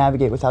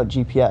navigate without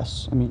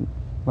GPS. I mean,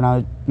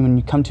 when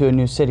you come to a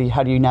new city,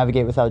 how do you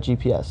navigate without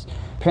GPS?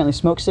 Apparently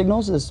smoke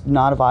signals is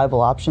not a viable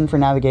option for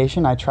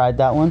navigation. I tried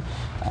that one.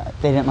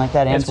 They didn't like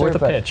that answer. It's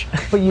worth a pitch.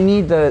 But you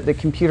need the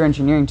computer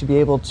engineering to be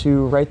able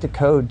to write the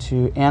code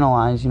to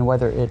analyze,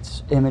 whether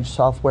it's image,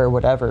 software,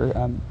 whatever.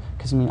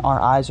 Because I mean, our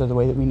eyes are the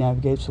way that we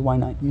navigate, so why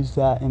not use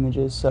that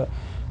images? So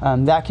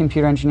that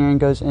computer engineering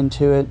goes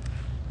into it.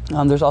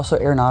 There's also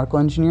aeronautical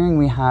engineering.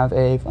 We have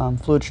a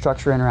fluid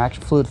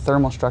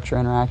thermal structure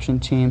interaction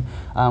team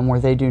where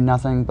they do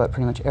nothing but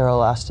pretty much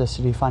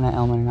aeroelasticity, finite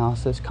element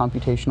analysis,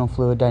 computational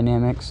fluid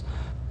dynamics.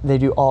 They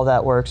do all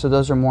that work. So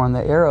those are more on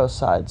the aero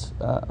side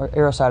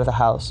of the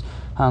house.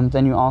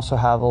 Then you also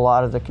have a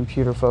lot of the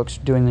computer folks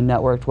doing the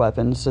networked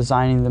weapons,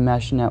 designing the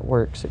mesh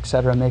networks, et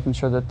cetera, making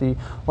sure that the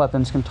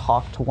weapons can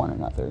talk to one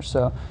another.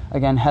 So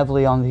again,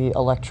 heavily on the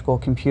electrical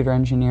computer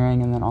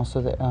engineering, and then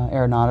also the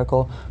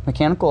aeronautical.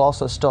 Mechanical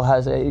also still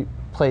has a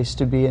place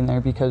to be in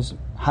there, because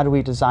how do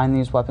we design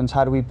these weapons?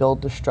 How do we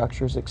build the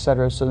structures, et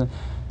cetera? So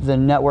the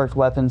networked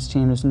weapons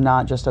team is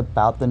not just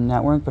about the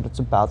network, but it's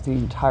about the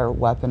entire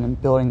weapon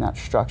and building that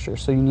structure.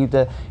 So you need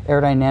the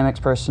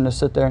aerodynamics person to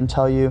sit there and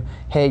tell you,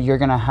 hey, you're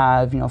going to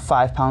have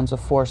 5 pounds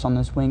of force on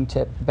this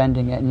wingtip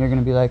bending it, and you're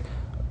going to be like,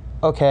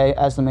 okay,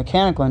 as the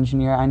mechanical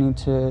engineer, I need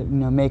to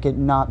make it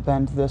not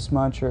bend this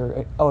much,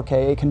 or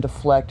okay, it can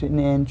deflect an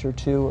inch or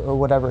two, or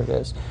whatever it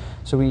is.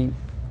 So we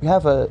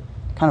have a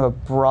kind of a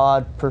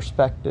broad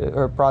perspective,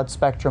 or broad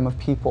spectrum of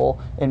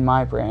people in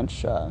my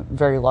branch.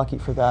 Very lucky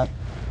for that.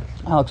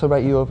 Alex, what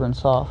about you over in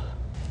SOF?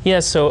 Yeah,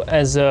 so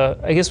as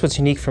I guess what's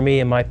unique for me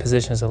in my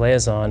position as a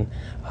liaison,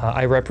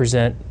 I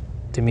represent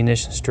the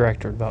munitions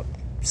director, about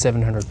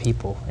 700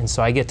 people, and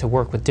so I get to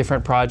work with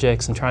different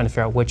projects and trying to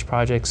figure out which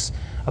projects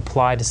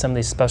apply to some of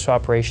these special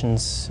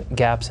operations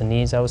gaps and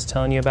needs I was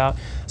telling you about.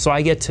 So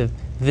I get to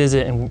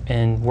visit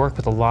and work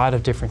with a lot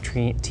of different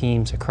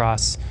teams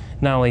across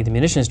not only the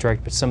munitions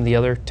director, but some of the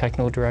other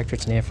technical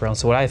directorates in AFRL.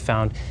 So what I've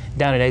found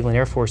down at Eglin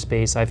Air Force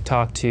Base, I've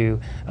talked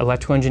to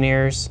electrical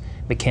engineers,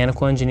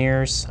 mechanical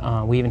engineers.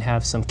 We even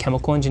have some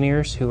chemical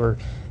engineers who are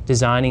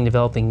designing,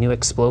 developing new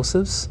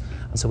explosives.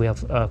 And so we have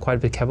quite a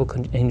bit of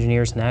chemical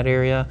engineers in that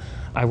area.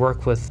 I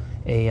work with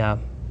a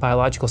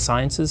biological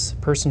sciences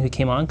person who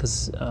came on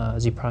because,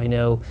 as you probably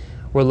know,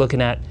 we're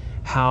looking at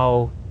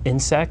how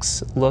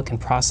insects look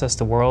and process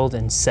the world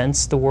and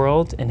sense the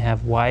world and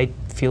have wide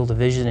field of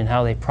vision, and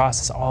how they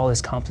process all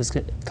this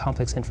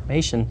complex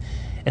information.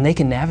 And they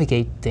can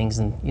navigate things,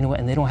 and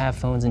and they don't have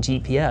phones and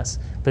GPS,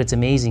 but it's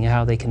amazing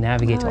how they can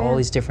navigate to all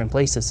these different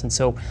places. And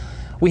so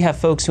we have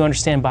folks who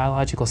understand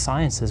biological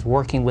sciences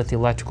working with the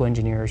electrical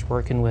engineers,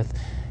 working with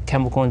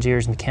chemical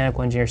engineers,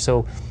 mechanical engineers.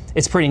 So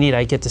it's pretty neat.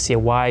 I get to see a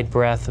wide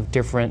breadth of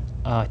different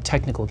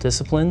technical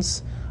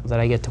disciplines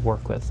that I get to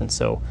work with. And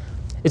so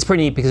it's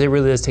pretty neat because it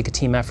really does take a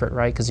team effort,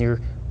 right? Because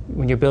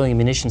when you're building a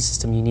munition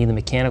system, you need the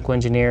mechanical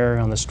engineer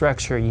on the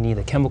structure, you need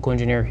the chemical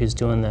engineer who's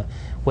doing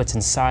what's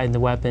inside the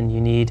weapon, you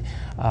need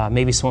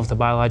maybe someone with the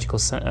biological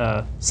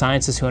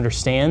sciences who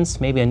understands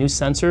maybe a new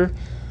sensor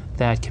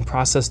that can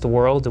process the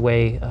world the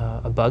way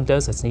a bug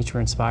does, that's nature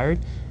inspired,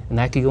 and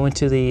that could go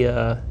into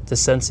the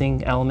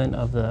sensing element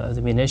of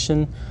the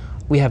munition.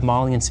 We have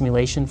modeling and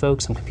simulation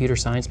folks, some computer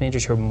science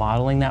majors who are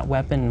modeling that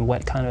weapon and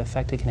what kind of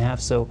effect it can have.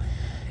 So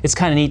it's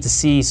kind of neat to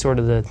see sort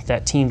of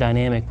that team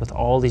dynamic with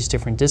all these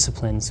different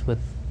disciplines, with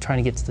trying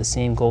to get to the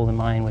same goal in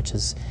mind, which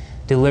is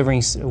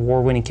delivering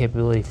war-winning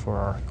capability for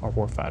our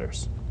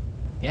warfighters.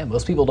 Yeah,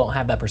 most people don't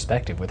have that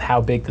perspective with how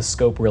big the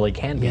scope really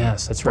can be.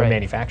 Yes, that's for right.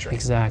 manufacturing.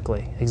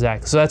 Exactly.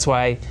 So that's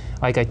why,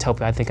 like I tell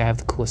people, I think I have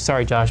the coolest.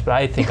 Sorry, Josh, but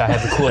I think I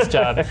have the coolest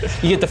job.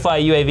 You get to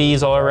fly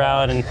UAVs all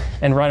around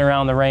and run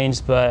around the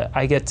range, but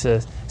I get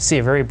to see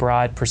a very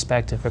broad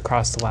perspective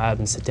across the lab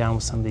and sit down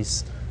with some of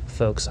these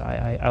folks.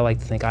 I like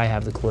to think I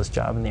have the coolest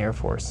job in the Air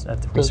Force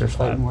at the research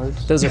lab.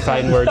 Those are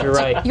fighting words. You're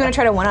right. You want to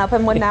try to one-up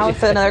him one now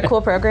with another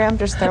cool program?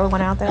 Just throw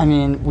one out there? I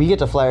mean, we get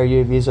to fly our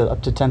UAVs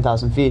up to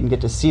 10,000 feet and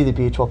get to see the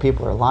beach while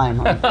people are lying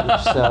on the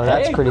beach, so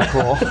that's pretty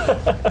cool.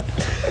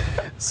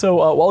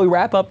 So while we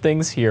wrap up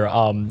things here,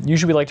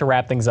 usually we like to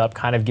wrap things up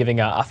kind of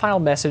giving a final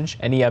message,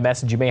 any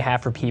message you may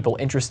have for people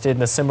interested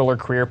in a similar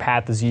career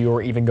path as you,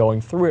 or even going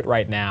through it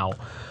right now.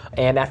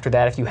 And after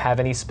that, if you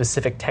have any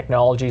specific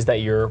technologies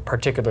that you're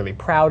particularly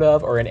proud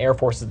of, or in the Air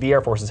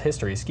Force's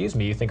history,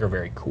 you think are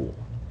very cool.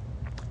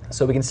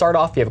 So we can start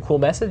off, if you have a cool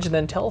message, and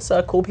then tell us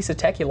a cool piece of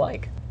tech you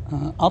like.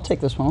 I'll take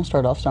this one. I'll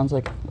start off.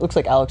 Looks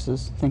like Alex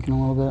is thinking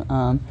a little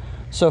bit.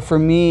 So for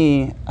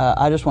me,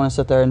 I just want to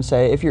sit there and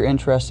say, if you're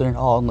interested at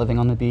all in living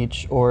on the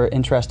beach, or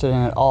interested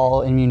in at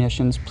all in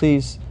munitions,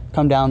 please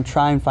come down,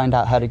 try and find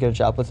out how to get a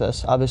job with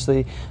us.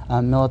 Obviously,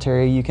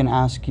 military, you can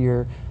ask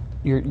your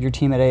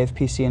team at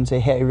AFPC and say,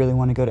 hey, I really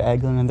want to go to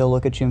Eglin, and they'll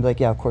look at you and be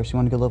like, yeah, of course, you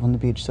want to go live on the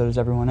beach, so does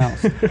everyone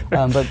else.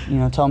 But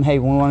tell them, hey,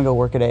 we want to go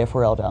work at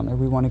AFRL down there.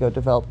 We want to go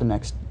develop the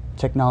next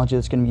technology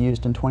that's going to be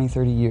used in 20,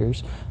 30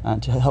 years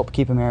to help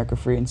keep America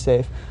free and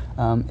safe.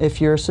 If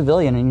you're a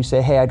civilian and you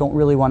say, hey, I don't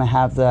really want to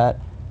have that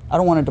I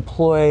don't want to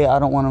deploy, I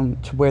don't want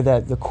them to wear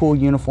the cool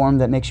uniform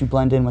that makes you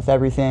blend in with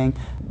everything.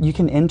 You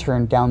can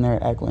intern down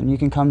there at Eglin. You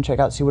can come check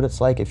out, see what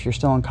it's like if you're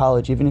still in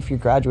college. Even if you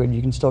graduated,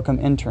 you can still come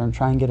intern,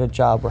 try and get a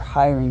job. We're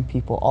hiring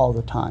people all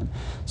the time.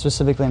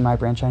 Specifically in my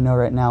branch, I know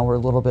right now we're a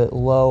little bit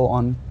low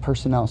on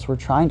personnel, so we're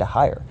trying to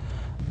hire.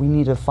 We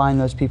need to find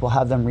those people,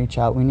 have them reach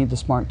out. We need the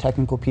smart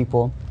technical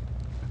people.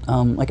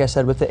 Like I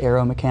said, with the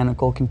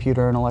aeromechanical,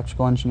 computer, and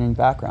electrical engineering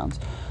backgrounds.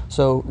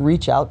 So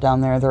reach out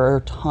down there. There are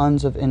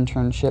tons of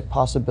internship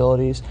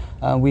possibilities.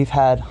 We've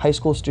had high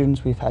school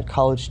students, we've had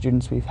college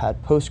students, we've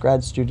had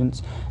post-grad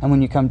students. And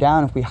when you come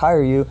down, if we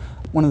hire you,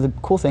 one of the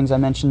cool things I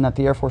mentioned that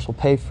the Air Force will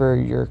pay for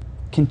your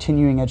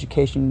continuing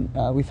education.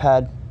 We've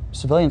had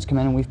civilians come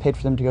in and we've paid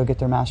for them to go get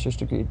their master's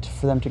degree,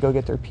 for them to go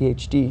get their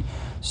PhD.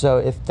 So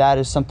if that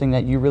is something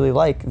that you really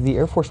like, the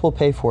Air Force will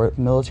pay for it,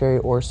 military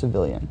or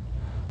civilian.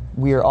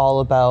 We are all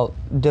about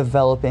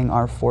developing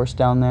our force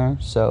down there,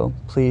 so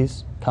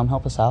please come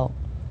help us out.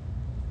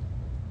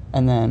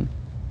 And then,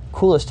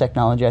 coolest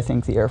technology I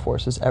think the Air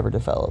Force has ever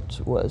developed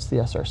was the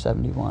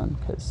SR-71,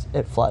 because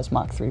it flies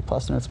Mach 3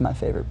 plus, and it's my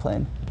favorite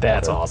plane.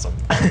 That's ever. awesome.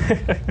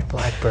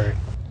 Blackbird.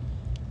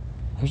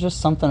 There's just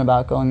something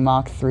about going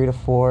Mach 3 to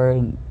 4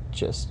 and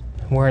just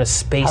Wearing a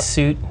space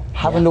suit.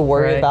 having to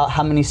worry right. about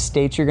how many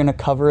states you're going to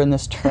cover in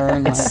this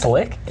turn. It's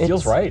slick.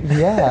 Feels right.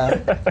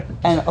 Yeah.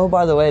 And oh,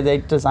 by the way, they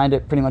designed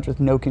it pretty much with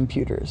no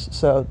computers.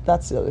 So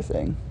that's the other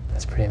thing.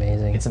 That's pretty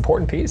amazing. It's an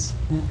important piece.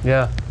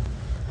 Yeah.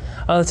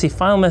 Let's see,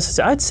 final message.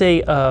 I'd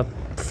say for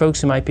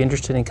folks who might be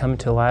interested in coming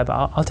to the lab,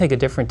 I'll take a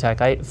different tack.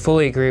 I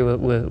fully agree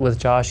with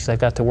Josh, because I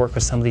got to work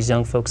with some of these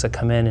young folks that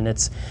come in, and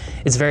it's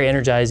very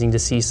energizing to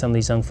see some of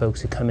these young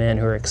folks who come in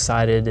who are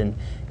excited and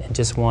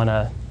just want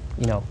to,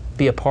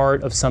 be a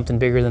part of something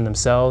bigger than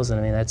themselves. And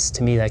I mean,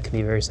 to me, that can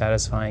be very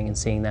satisfying in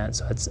seeing that.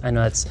 So I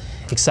know that's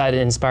excited,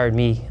 inspired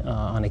me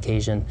on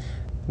occasion,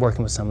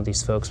 working with some of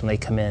these folks when they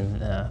come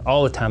in.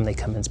 All the time they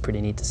come in, it's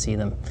pretty neat to see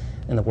them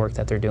and the work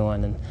that they're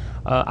doing. And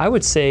I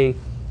would say,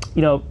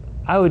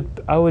 I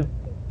would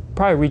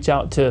probably reach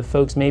out to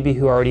folks maybe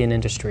who are already in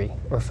industry,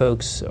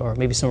 or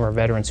maybe some of our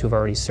veterans who've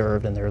already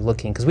served and they're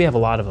looking, because we have a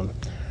lot of them,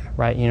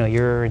 right?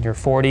 You're in your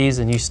 40s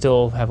and you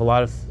still have a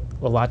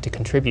lot to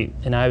contribute.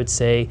 And I would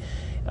say,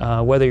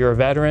 whether you're a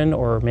veteran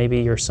or maybe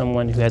you're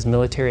someone who has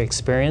military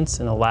experience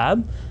in a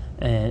lab,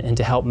 and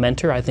to help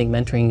mentor, I think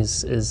mentoring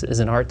is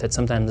an art that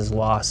sometimes is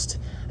lost,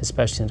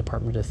 especially in the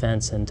Department of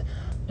Defense. And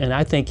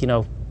I think,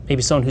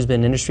 maybe someone who's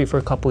been in industry for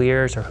a couple of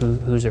years or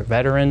who's a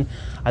veteran,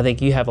 I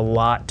think you have a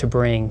lot to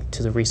bring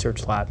to the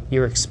research lab.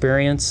 Your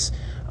experience,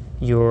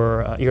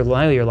 your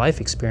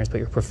life experience, but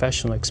your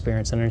professional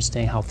experience, and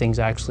understanding how things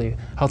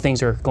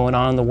are going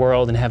on in the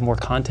world and have more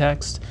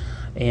context.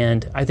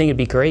 And I think it'd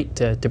be great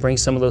to bring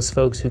some of those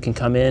folks who can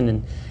come in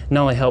and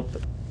not only help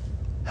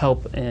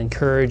and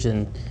encourage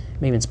and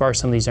maybe inspire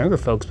some of these younger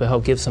folks, but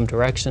help give some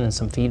direction and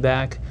some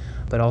feedback,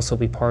 but also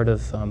be part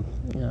of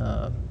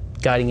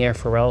guiding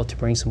AFRL to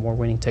bring some more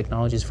winning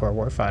technologies for our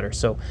warfighters.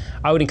 So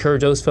I would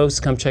encourage those folks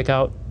to come check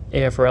out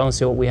AFRL and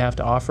see what we have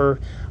to offer.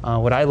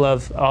 What I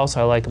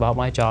like about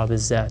my job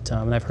is that,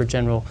 and I've heard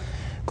General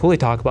Cooley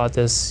talk about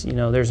this,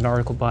 there's an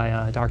article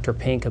by Dr.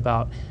 Pink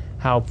about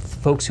how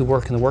folks who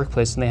work in the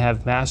workplace, and they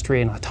have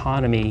mastery and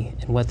autonomy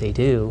in what they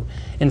do.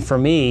 And for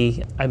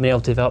me, I've been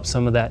able to develop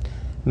some of that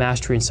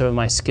mastery and some of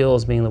my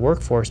skills being in the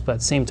workforce, but at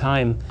the same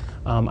time,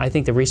 I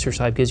think the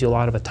research lab gives you a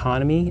lot of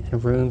autonomy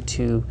and room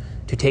to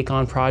take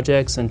on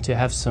projects and to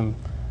have some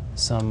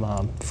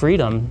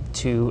freedom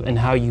in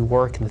how you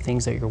work and the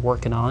things that you're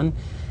working on.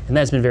 And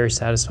that's been very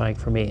satisfying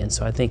for me. And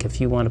so I think if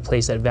you want a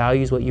place that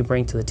values what you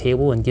bring to the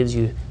table and gives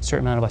you a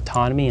certain amount of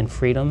autonomy and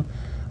freedom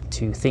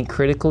to think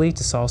critically,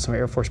 to solve some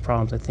Air Force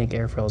problems, I think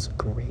AFRL is a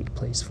great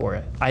place for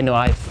it. I know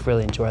I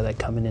really enjoy that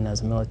coming in as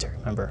a military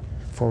member,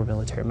 former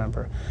military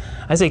member.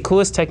 I say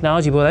coolest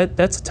technology, well,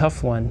 that's a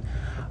tough one.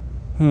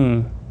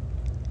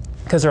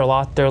 Because there are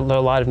a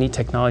lot of neat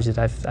technology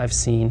that I've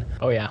seen.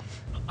 Oh yeah.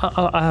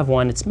 I have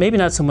one. It's maybe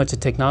not so much a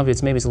technology,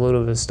 it's a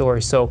little bit of a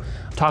story. So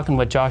talking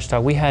with Josh,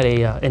 we had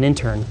an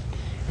intern,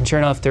 and sure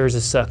enough, there's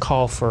this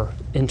call for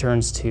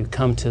interns to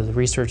come to the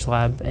research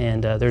lab,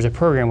 and there's a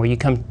program where you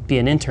come be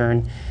an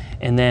intern,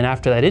 and then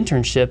after that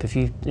internship,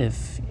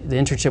 if the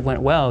internship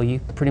went well, you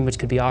pretty much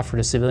could be offered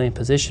a civilian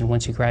position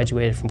once you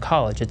graduated from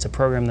college. It's a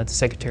program that the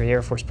Secretary of the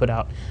Air Force put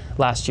out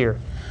last year.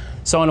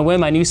 So on a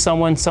whim, I knew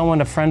someone,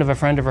 a friend of a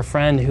friend of a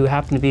friend, who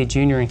happened to be a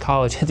junior in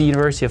college at the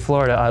University of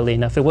Florida, oddly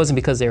enough. It wasn't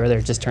because they were there,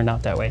 it just turned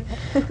out that way.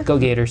 Go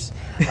Gators.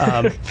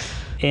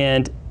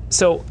 And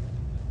so,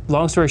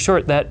 long story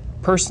short, that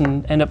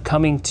person ended up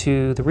coming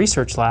to the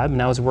research lab, and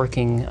I was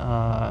working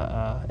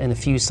in the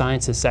fused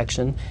sciences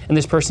section. And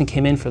this person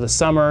came in for the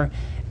summer,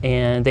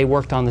 and they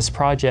worked on this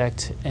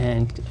project,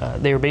 and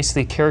they were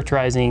basically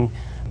characterizing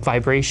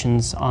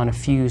vibrations on a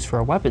fuse for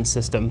a weapon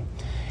system.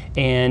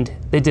 And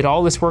they did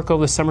all this work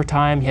over the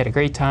summertime. He had a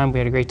great time. We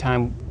had a great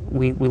time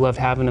we loved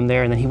having him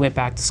there. And then he went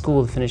back to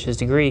school to finish his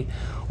degree.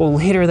 Well,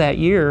 later that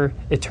year,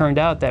 it turned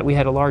out that we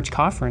had a large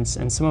conference,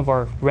 and some of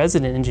our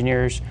resident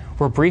engineers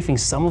were briefing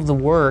some of the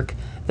work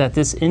that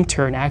this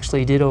intern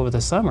actually did over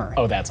the summer.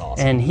 Oh, that's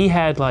awesome. And he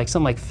had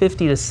something like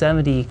 50 to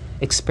 70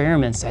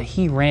 experiments that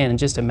he ran in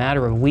just a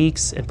matter of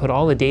weeks and put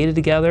all the data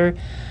together.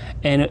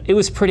 And it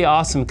was pretty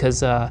awesome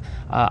because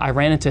I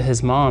ran into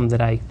his mom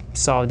that I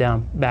saw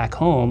down back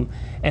home,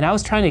 and I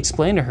was trying to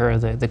explain to her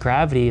the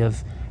gravity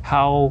of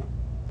how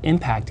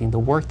impacting the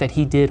work that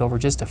he did over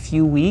just a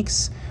few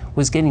weeks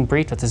was getting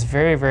briefed at this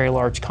very, very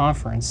large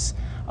conference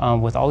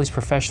with all these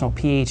professional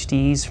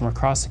PhDs from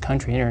across the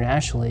country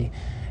internationally.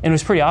 And it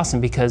was pretty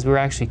awesome because we were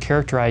actually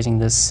characterizing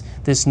this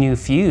new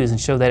fuse and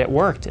showed that it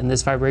worked in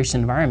this vibration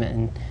environment,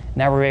 and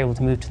now we're able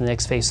to move to the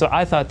next phase. So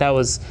I thought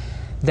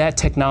that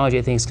technology,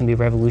 I think, is going to be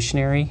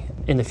revolutionary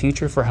in the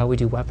future for how we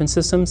do weapon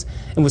systems.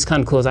 And what's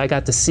kind of cool is I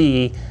got to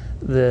see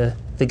the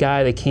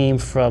guy that came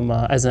from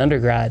as an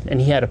undergrad,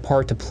 and he had a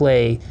part to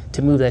play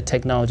to move that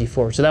technology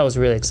forward. So that was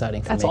really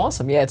exciting for me. That's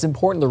awesome. Yeah, it's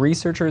important. The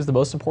researcher is the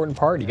most important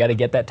part. You got to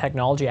get that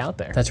technology out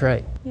there. That's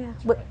right. Yeah.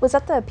 Was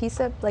that the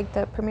PSIP, like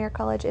the Premier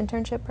College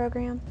Internship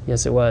Program?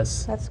 Yes, it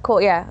was. That's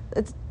cool. Yeah.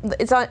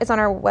 It's on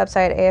our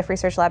website,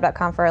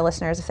 afresearchlab.com, for our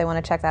listeners if they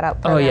want to check that out.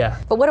 Oh, yeah.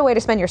 But what a way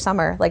to spend your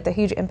summer, like the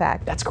huge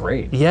impact. That's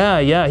great.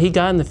 Yeah. He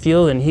got in the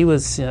field and he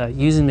was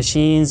using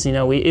machines.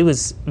 It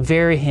was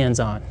very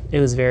hands-on. It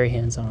was very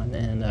hands-on,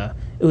 and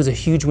it was a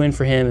huge win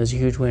for him. It was a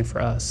huge win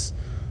for us.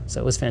 So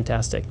it was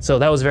fantastic. So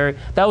that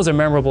was a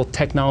memorable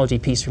technology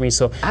piece for me.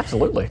 So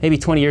absolutely, maybe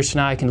 20 years from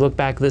now, I can look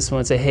back at this one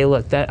and say, hey,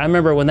 look, I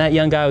remember when that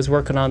young guy was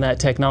working on that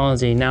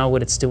technology. Now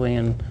what it's doing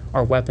in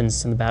our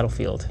weapons in the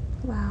battlefield.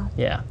 Wow.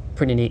 Yeah,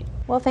 pretty neat.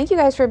 Well, thank you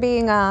guys for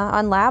being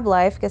on Lab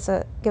Life. Gives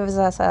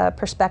us a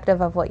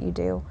perspective of what you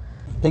do.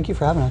 Thank you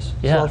for having us.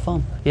 It's Yeah. a lot of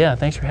fun. Yeah,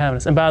 thanks for having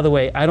us. And by the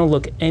way, I don't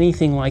look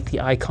anything like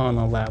the icon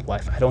on Lab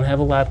Life. I don't have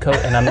a lab coat,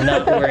 and I'm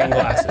not wearing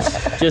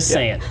glasses. Just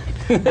saying.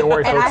 Don't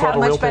worry, And folks, I have a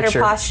real much better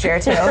picture. posture,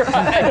 too.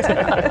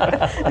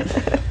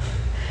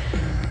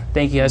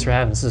 Thank you guys for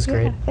having us. This is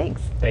great. Thanks.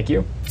 Thank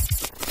you.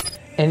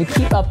 And to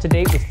keep up to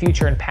date with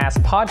future and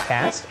past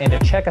podcasts and to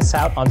check us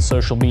out on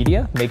social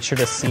media, make sure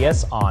to see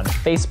us on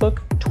Facebook,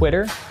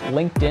 Twitter,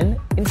 LinkedIn,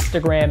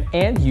 Instagram,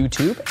 and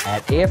YouTube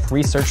at AF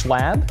Research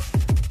Lab.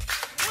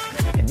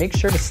 And make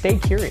sure to stay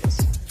curious.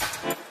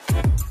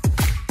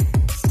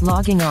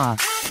 Logging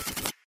off.